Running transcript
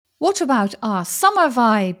What about our summer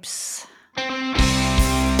vibes?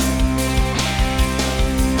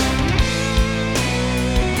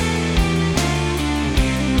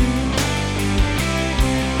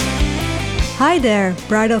 Hi there,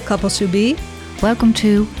 bridal couples to be. Welcome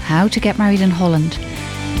to How to Get Married in Holland.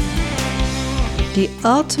 The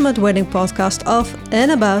ultimate wedding podcast of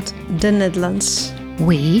and about the Netherlands.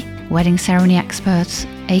 We, wedding ceremony experts,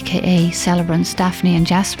 aka celebrants Daphne and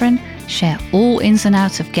Jasperin, share all ins and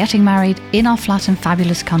outs of getting married in our flat and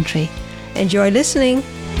fabulous country. Enjoy listening.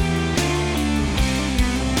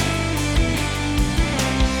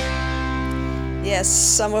 Yes,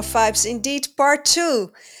 Summer Vibes indeed, part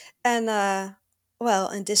 2. And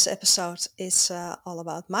in this episode it's all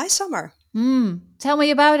about my summer. Tell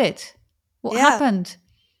me about it. What happened?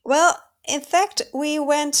 Well, in fact, we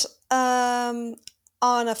went on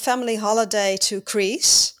a family holiday to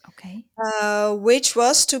Greece. Okay. Which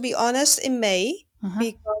was, to be honest, in May,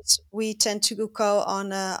 because we tend to go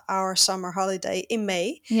on our summer holiday in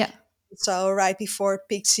May. Yeah. So right before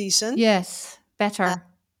peak season. Yes, better.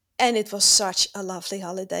 And it was such a lovely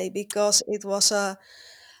holiday because it was a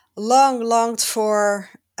longed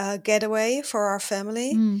for getaway for our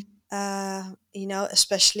family.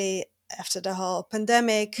 Especially after the whole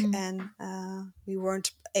pandemic and we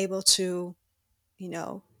weren't able to,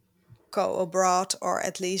 go abroad, or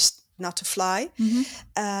at least not to fly.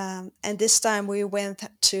 And this time we went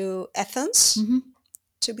to Athens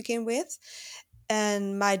to begin with.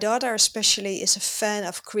 And my daughter especially is a fan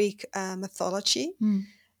of Greek mythology.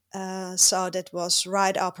 So that was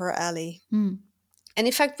right up her alley. And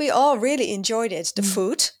in fact, we all really enjoyed it. The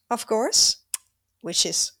food, of course, which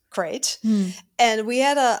is great. And we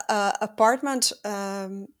had a apartment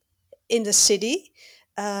in the city,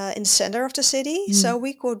 in the center of the city. So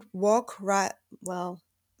we could walk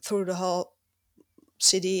through the whole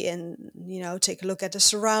city and, take a look at the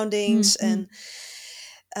surroundings. And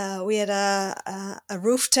we had a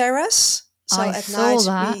roof terrace. So I at saw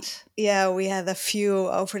night, that. we had a view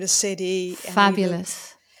over the city.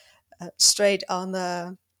 Fabulous. And straight on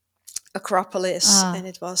the Acropolis, and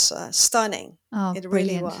it was stunning. It really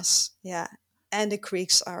brilliant. was. Yeah. And the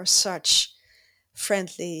Greeks are such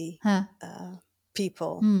friendly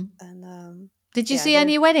people. And did you see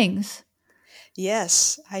any weddings?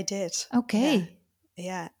 Yes, I did. Okay.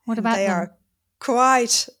 Yeah. What and about they them? are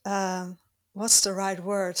quite what's the right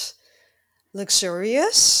word?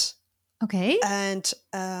 Luxurious. Okay. And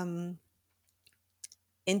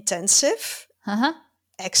intensive.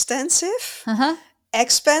 Extensive.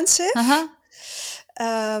 Expensive.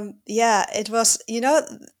 It was,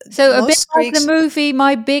 So a bit most like Greeks. the movie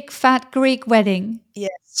My Big Fat Greek Wedding.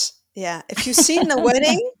 Yes, yeah. If you've seen the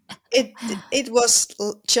wedding, it was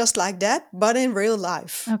just like that, but in real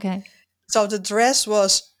life. Okay. So the dress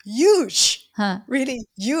was huge, really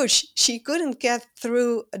huge. She couldn't get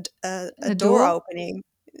through a door opening.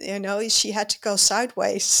 She had to go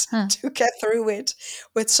sideways to get through it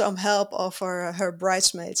with some help of her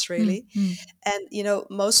bridesmaids, really. And,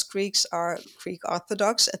 most Greeks are Greek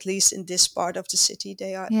Orthodox, at least in this part of the city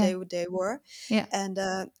they were. Yeah. And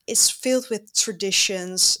it's filled with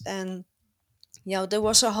traditions. And, there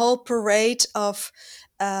was a whole parade of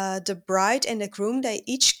the bride and the groom. They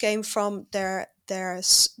each came from their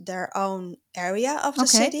own area of the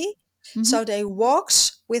city. So they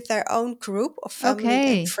walked with their own group of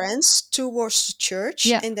family and friends towards the church,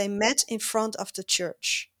 and they met in front of the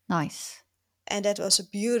church. Nice. And that was a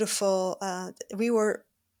beautiful. We were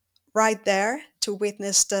right there to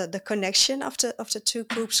witness the connection of the two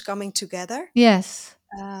groups coming together. Yes.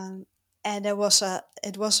 And it was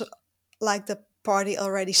like the party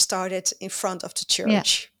already started in front of the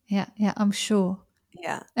church. Yeah, I'm sure.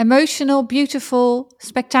 Yeah. Emotional, beautiful,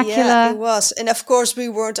 spectacular. Yeah, it was. And of course, we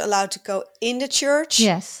weren't allowed to go in the church.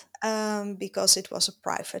 Yes. Because it was a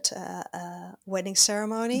private wedding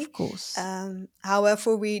ceremony. Of course.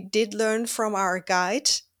 However, we did learn from our guide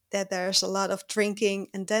that there's a lot of drinking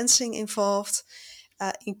and dancing involved,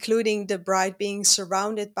 including the bride being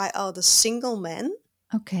surrounded by all the single men.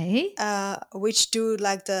 Okay. Which do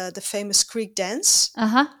like the famous Greek dance.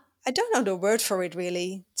 I don't know the word for it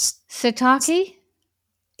really. Sitaki?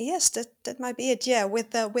 Yes, that might be it. Yeah, with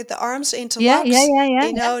the arms interlocked.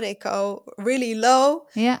 Yeah. They go really low.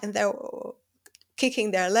 Yeah. And they're kicking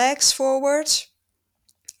their legs forward.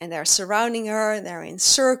 And they're surrounding her, and they're in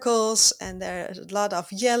circles, and there's a lot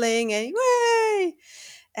of yelling and way.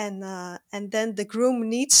 And then the groom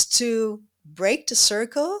needs to break the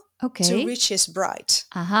circle to reach his bride.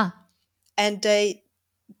 And they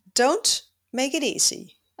don't make it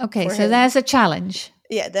easy. Okay, so there's a challenge.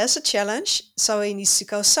 Yeah, there's a challenge. So he needs to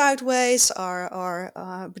go sideways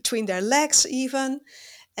or between their legs even.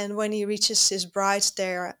 And when he reaches his bride,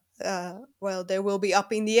 they will be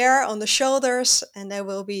up in the air on the shoulders, and they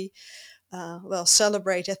will be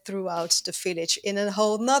celebrated throughout the village in a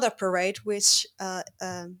whole nother parade, which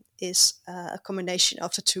is a combination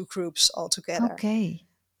of the two groups all together. Okay.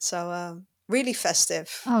 So really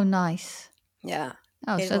festive. Oh, nice. Yeah.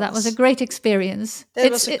 Oh, so that was a great experience.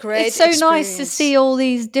 It's so nice to see all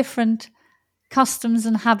these different customs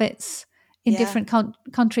and habits in different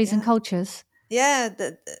countries and cultures. Yeah,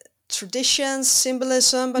 the traditions,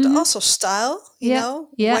 symbolism, but also style, you know,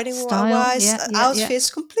 wedding-wise, outfits,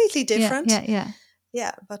 completely different.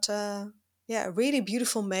 Yeah, but really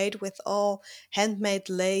beautiful made with all handmade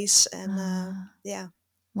lace and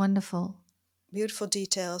wonderful. Beautiful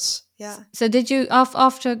details. Yeah. So did you,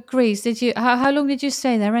 after Greece, how long did you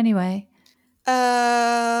stay there anyway?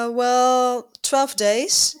 12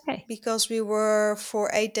 days, okay. Because we were for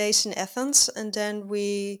 8 days in Athens, and then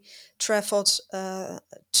we traveled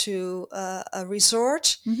to a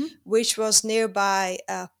resort, which was nearby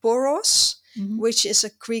Poros, which is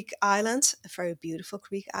a Greek island, a very beautiful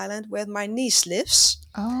Greek island, where my niece lives.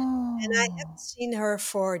 Oh. And I haven't seen her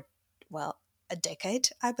for, a decade,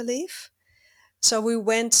 I believe. So we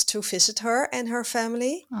went to visit her and her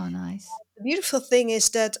family. Oh, nice. The beautiful thing is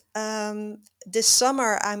that this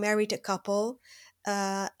summer I married a couple,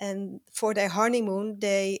 and for their honeymoon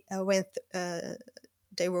they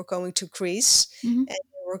they were going to Greece, and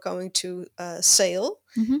they were going to sail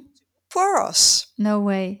Poros. No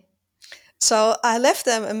way. So I left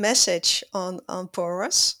them a message on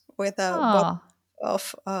Poros with a bottle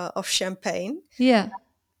of champagne. Yeah.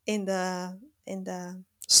 In the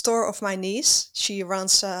store of my niece. She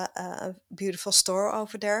runs a beautiful store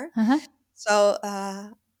over there. So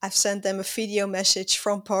I've sent them a video message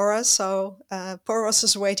from Poros. So Poros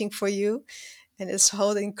is waiting for you, and it's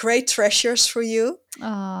holding great treasures for you.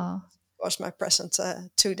 Oh. Was my present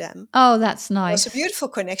to them. Oh, that's nice. It was a beautiful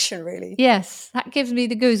connection, really. Yes, that gives me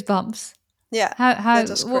the goosebumps. Yeah.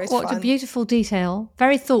 What a beautiful detail.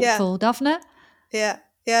 Very thoughtful, Daphne. Yeah.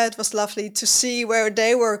 Yeah, it was lovely to see where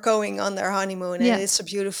they were going on their honeymoon, and it's a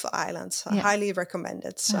beautiful island. So I highly recommend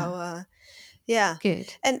it. So,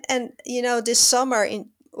 good. And you know, this summer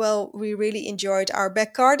we really enjoyed our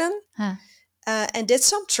back garden, and did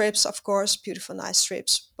some trips, of course, beautiful, nice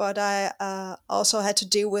trips. But I also had to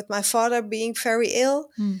deal with my father being very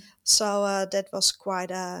ill, so that was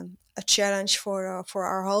quite a challenge for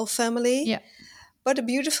our whole family. Yeah. But the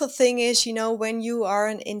beautiful thing is, you know, when you are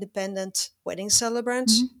an independent wedding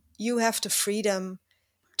celebrant, you have the freedom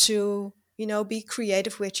to, you know, be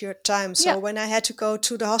creative with your time. So when I had to go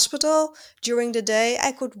to the hospital during the day,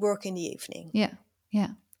 I could work in the evening. Yeah, yeah.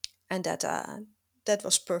 And that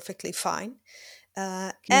was perfectly fine.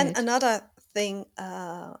 And another thing,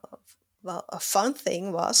 a fun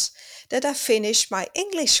thing was that I finished my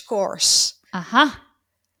English course. Aha.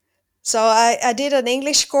 So I did an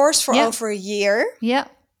English course for over a year. Yeah.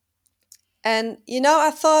 And, you know, I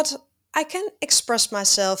thought I can express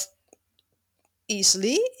myself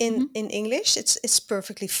easily in English. It's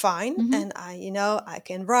perfectly fine. And I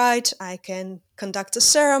can write, I can conduct a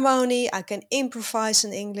ceremony, I can improvise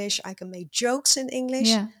in English, I can make jokes in English.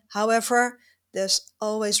 Yeah. However, there's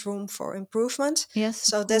always room for improvement. Yes.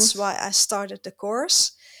 So that's why I started the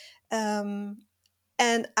course.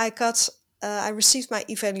 And I received my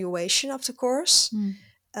evaluation of the course,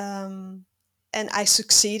 and I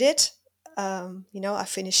succeeded. I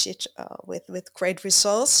finished it with great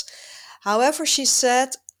results. However, she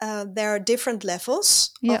said there are different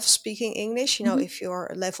levels of speaking English. You know, if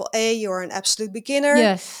you're level A, you're an absolute beginner.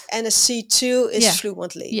 Yes. And a C2 is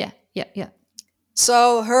fluently. Yeah.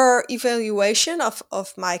 So her evaluation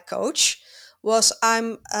of my coach was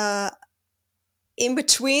I'm in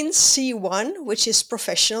between C1, which is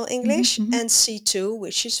professional English, and C2,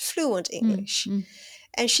 which is fluent English.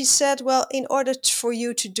 And she said, well, in order for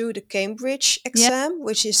you to do the Cambridge exam,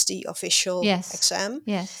 which is the official exam,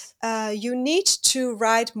 you need to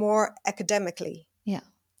write more academically. Yeah.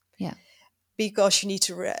 Because you need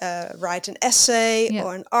to write an essay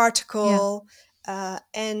or an article,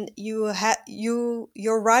 and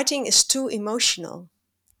your writing is too emotional.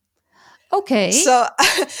 Okay. So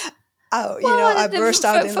I burst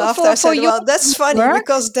out in laughter. I said, well, that's funny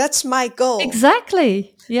because that's my goal.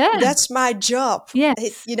 Exactly. Yeah. That's my job.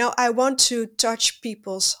 Yes. I want to touch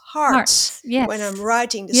people's hearts when I'm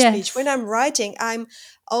writing the speech. When I'm writing, I'm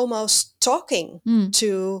almost talking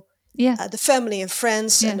to the family and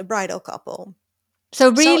friends and the bridal couple. So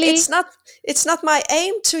really, it's not my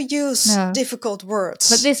aim to use difficult words.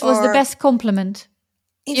 But this was the best compliment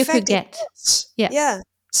you could get. Yeah.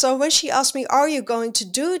 So when she asked me, are you going to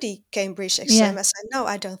do the Cambridge exam? I said, no,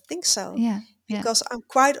 I don't think so. Yeah. because I'm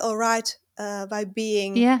quite all right by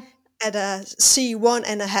being at a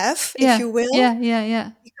C1.5, if you will.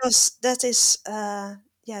 Yeah. Because that is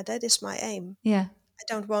my aim. Yeah. I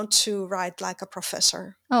don't want to write like a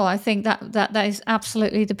professor. Oh, I think that is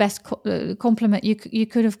absolutely the best compliment you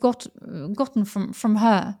could have gotten from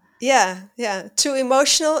her. Yeah. Too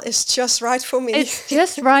emotional is just right for me. It's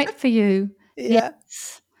just right for you. Yeah.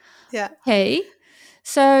 Yes. Yeah. Hey,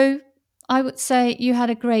 so I would say you had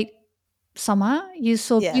a great summer. You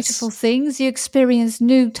saw beautiful things. You experienced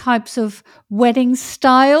new types of wedding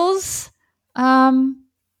styles.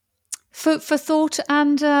 Food for thought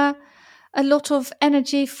and a lot of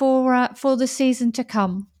energy for the season to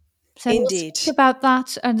come. So Indeed. We'll speak about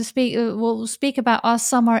that and we'll speak about our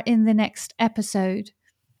summer in the next episode.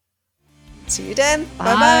 See you then.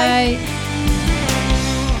 Bye.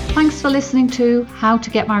 Thanks for listening to How to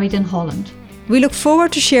Get Married in Holland. We look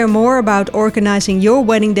forward to share more about organizing your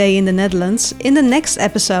wedding day in the Netherlands in the next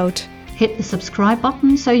episode. Hit the subscribe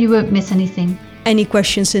button so you won't miss anything. Any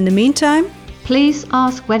questions in the meantime? Please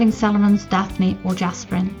ask wedding celebrants Daphne or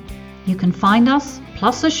Jasperin. You can find us,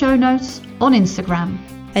 plus the show notes, on Instagram.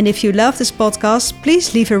 And if you love this podcast,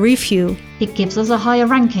 please leave a review. It gives us a higher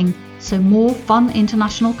ranking, so more fun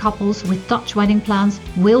international couples with Dutch wedding plans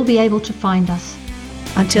will be able to find us.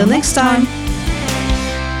 Until next time.